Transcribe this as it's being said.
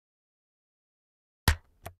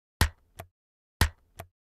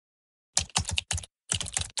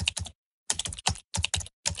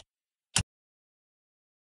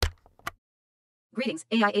Greetings,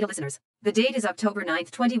 AI Ada listeners. The date is October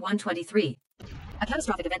 9th, 2123. A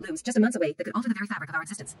catastrophic event looms just a month away that could alter the very fabric of our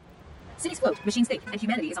existence. Cities float, machines think, and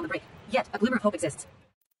humanity is on the brink. Yet, a glimmer of hope exists.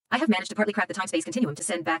 I have managed to partly crack the time-space continuum to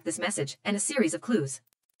send back this message, and a series of clues.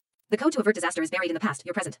 The code to avert disaster is buried in the past,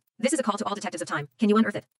 your present. This is a call to all detectives of time. Can you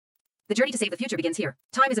unearth it? The journey to save the future begins here.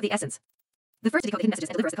 Time is of the essence. The first to decode the hidden messages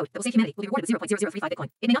and deliver us the code that will save humanity will be rewarded with 0.0035 Bitcoin.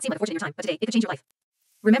 It may not seem like a fortune in your time, but today, it could change your life.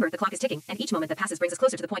 Remember, the clock is ticking, and each moment that passes brings us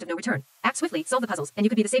closer to the point of no return. Act swiftly, solve the puzzles, and you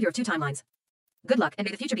could be the savior of two timelines. Good luck, and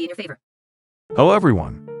may the future be in your favor. Hello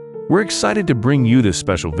everyone. We're excited to bring you this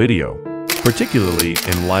special video, particularly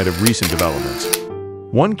in light of recent developments.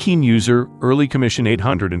 One keen user, Early Commission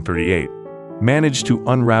 838, managed to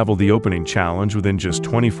unravel the opening challenge within just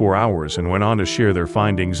 24 hours and went on to share their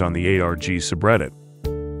findings on the 8RG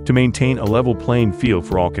subreddit. To maintain a level playing field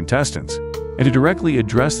for all contestants, and to directly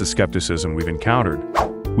address the skepticism we've encountered,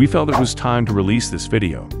 we felt it was time to release this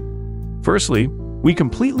video. Firstly, we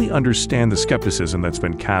completely understand the skepticism that's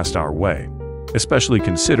been cast our way, especially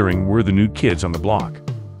considering we're the new kids on the block.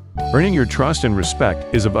 Earning your trust and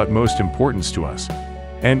respect is of utmost importance to us,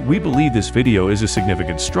 and we believe this video is a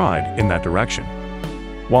significant stride in that direction.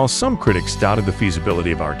 While some critics doubted the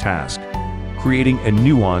feasibility of our task, creating a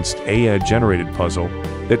nuanced AI-generated puzzle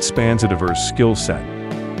that spans a diverse skill set,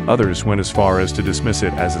 others went as far as to dismiss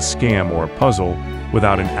it as a scam or a puzzle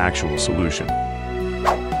without an actual solution.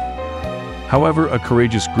 However, a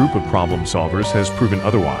courageous group of problem solvers has proven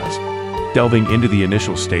otherwise, delving into the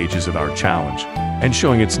initial stages of our challenge and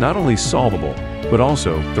showing it's not only solvable, but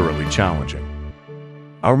also thoroughly challenging.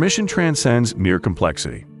 Our mission transcends mere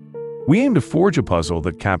complexity. We aim to forge a puzzle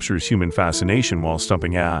that captures human fascination while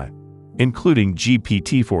stumping AI, including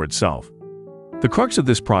GPT-4 itself. The crux of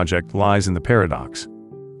this project lies in the paradox.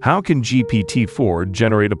 How can GPT-4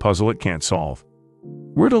 generate a puzzle it can't solve?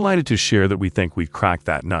 We're delighted to share that we think we've cracked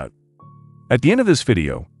that nut. At the end of this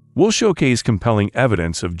video, we'll showcase compelling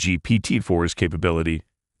evidence of GPT-4's capability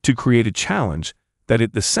to create a challenge that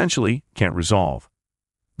it essentially can't resolve.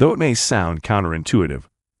 Though it may sound counterintuitive,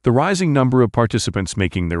 the rising number of participants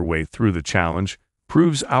making their way through the challenge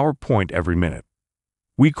proves our point every minute.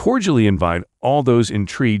 We cordially invite all those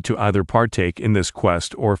intrigued to either partake in this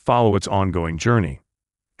quest or follow its ongoing journey.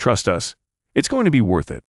 Trust us, it's going to be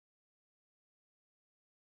worth it.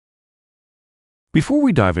 Before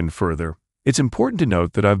we dive in further, it's important to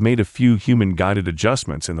note that I've made a few human-guided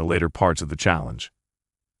adjustments in the later parts of the challenge.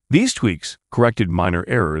 These tweaks corrected minor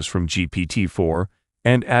errors from GPT-4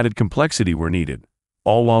 and added complexity where needed,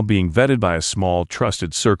 all while being vetted by a small,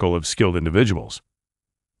 trusted circle of skilled individuals.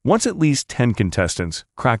 Once at least 10 contestants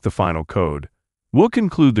crack the final code, we'll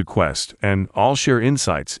conclude the quest and I'll share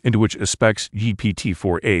insights into which aspects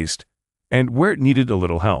GPT-4 aced and where it needed a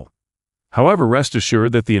little help. However, rest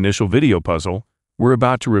assured that the initial video puzzle we're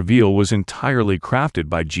about to reveal was entirely crafted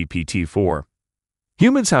by GPT-4.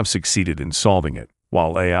 Humans have succeeded in solving it,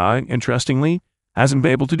 while AI, interestingly, hasn't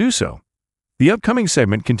been able to do so. The upcoming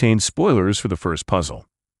segment contains spoilers for the first puzzle.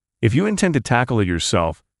 If you intend to tackle it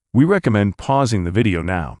yourself, we recommend pausing the video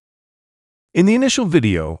now. In the initial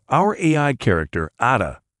video, our AI character,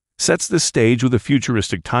 Ada, sets the stage with a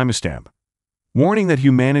futuristic timestamp, warning that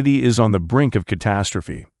humanity is on the brink of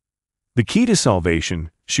catastrophe. The key to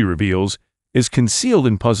salvation, she reveals, is concealed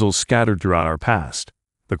in puzzles scattered throughout our past,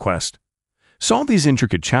 the quest. Solve these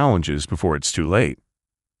intricate challenges before it's too late.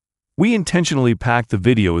 We intentionally packed the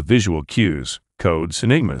video with visual cues, codes,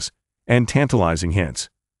 enigmas, and tantalizing hints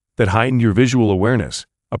that heighten your visual awareness,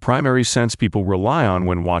 a primary sense people rely on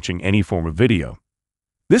when watching any form of video.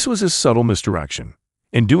 This was a subtle misdirection.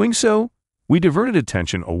 In doing so, we diverted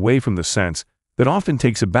attention away from the sense that often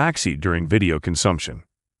takes a backseat during video consumption,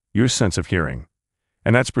 your sense of hearing.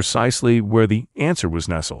 And that's precisely where the answer was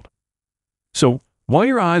nestled. So, while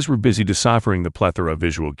your eyes were busy deciphering the plethora of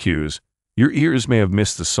visual cues, your ears may have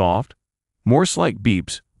missed the soft, Morse-like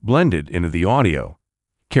beeps blended into the audio,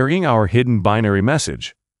 carrying our hidden binary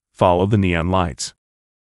message, follow the neon lights.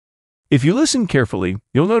 If you listen carefully,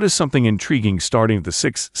 you'll notice something intriguing starting at the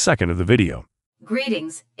 6th second of the video.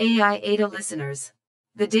 Greetings, AI Ada listeners.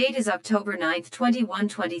 The date is October 9th,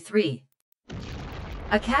 2123.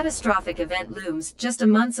 A catastrophic event looms just a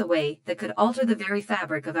month away that could alter the very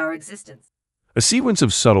fabric of our existence. A sequence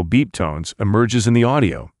of subtle beep tones emerges in the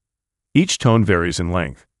audio. Each tone varies in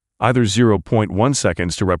length, either 0.1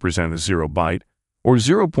 seconds to represent a 0 byte or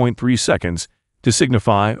 0.3 seconds to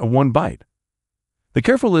signify a 1 byte. The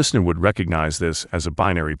careful listener would recognize this as a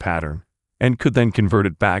binary pattern and could then convert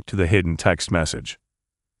it back to the hidden text message.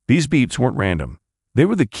 These beeps weren't random. They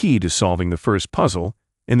were the key to solving the first puzzle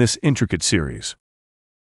in this intricate series.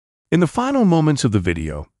 In the final moments of the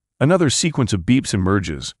video, another sequence of beeps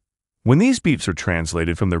emerges, When these beeps are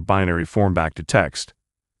translated from their binary form back to text,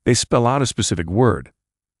 they spell out a specific word.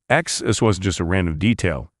 This wasn't just a random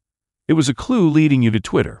detail. It was a clue leading you to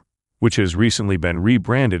Twitter, which has recently been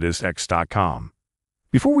rebranded as X.com.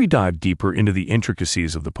 Before we dive deeper into the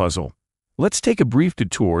intricacies of the puzzle, let's take a brief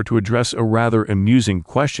detour to address a rather amusing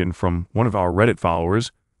question from one of our Reddit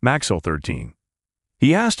followers, Maxwell13.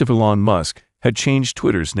 He asked if Elon Musk had changed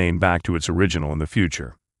Twitter's name back to its original in the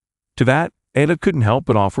future. To that, Ada couldn't help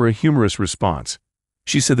but offer a humorous response.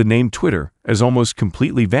 She said the name Twitter has almost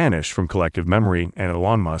completely vanished from collective memory, and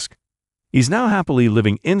Elon Musk is now happily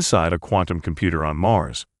living inside a quantum computer on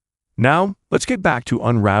Mars. Now, let's get back to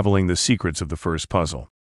unraveling the secrets of the first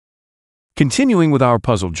puzzle. Continuing with our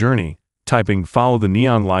puzzle journey, typing "follow the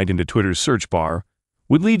neon light" into Twitter's search bar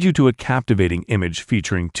would lead you to a captivating image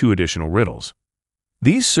featuring 2 additional riddles.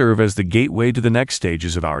 These serve as the gateway to the next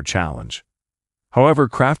stages of our challenge. However,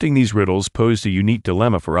 crafting these riddles posed a unique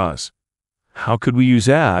dilemma for us. How could we use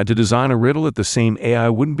AI to design a riddle that the same AI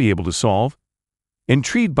wouldn't be able to solve?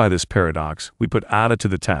 Intrigued by this paradox, we put Ada to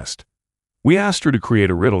the test. We asked her to create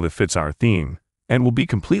a riddle that fits our theme and will be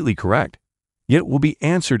completely correct, yet will be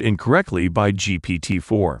answered incorrectly by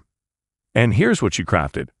GPT-4. And here's what she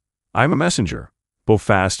crafted. I'm a messenger, both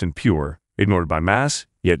fast and pure, ignored by mass,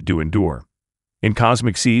 yet do endure. In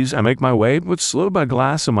cosmic seas I make my way, but slowed by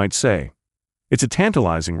glass, I might say. It's a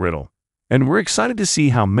tantalizing riddle, and we're excited to see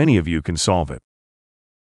how many of you can solve it.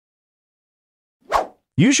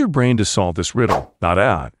 Use your brain to solve this riddle, not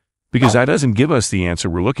AI, because that doesn't give us the answer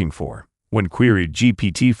we're looking for when queried.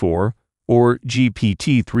 GPT-4 or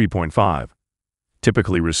GPT 3.5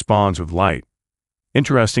 typically responds with light.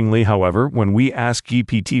 Interestingly, however, when we ask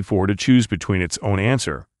GPT-4 to choose between its own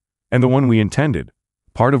answer and the one we intended,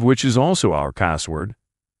 part of which is also our password,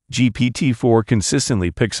 GPT-4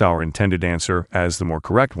 consistently picks our intended answer as the more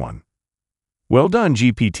correct one. Well done,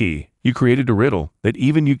 GPT. You created a riddle that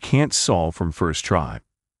even you can't solve from first try.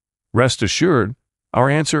 Rest assured, our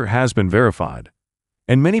answer has been verified,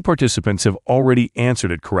 and many participants have already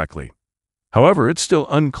answered it correctly. However, it's still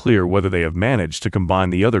unclear whether they have managed to combine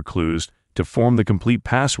the other clues to form the complete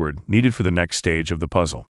password needed for the next stage of the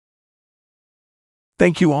puzzle.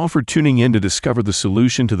 Thank you all for tuning in to discover the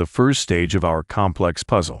solution to the first stage of our complex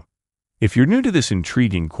puzzle. If you're new to this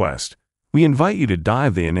intriguing quest, we invite you to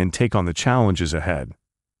dive in and take on the challenges ahead.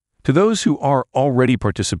 To those who are already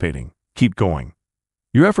participating, keep going.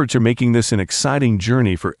 Your efforts are making this an exciting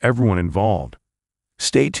journey for everyone involved.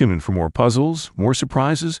 Stay tuned for more puzzles, more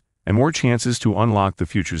surprises, and more chances to unlock the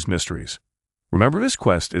future's mysteries. Remember, this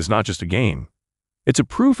quest is not just a game. It's a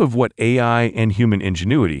proof of what AI and human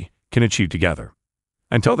ingenuity can achieve together.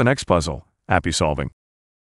 Until the next puzzle, happy solving.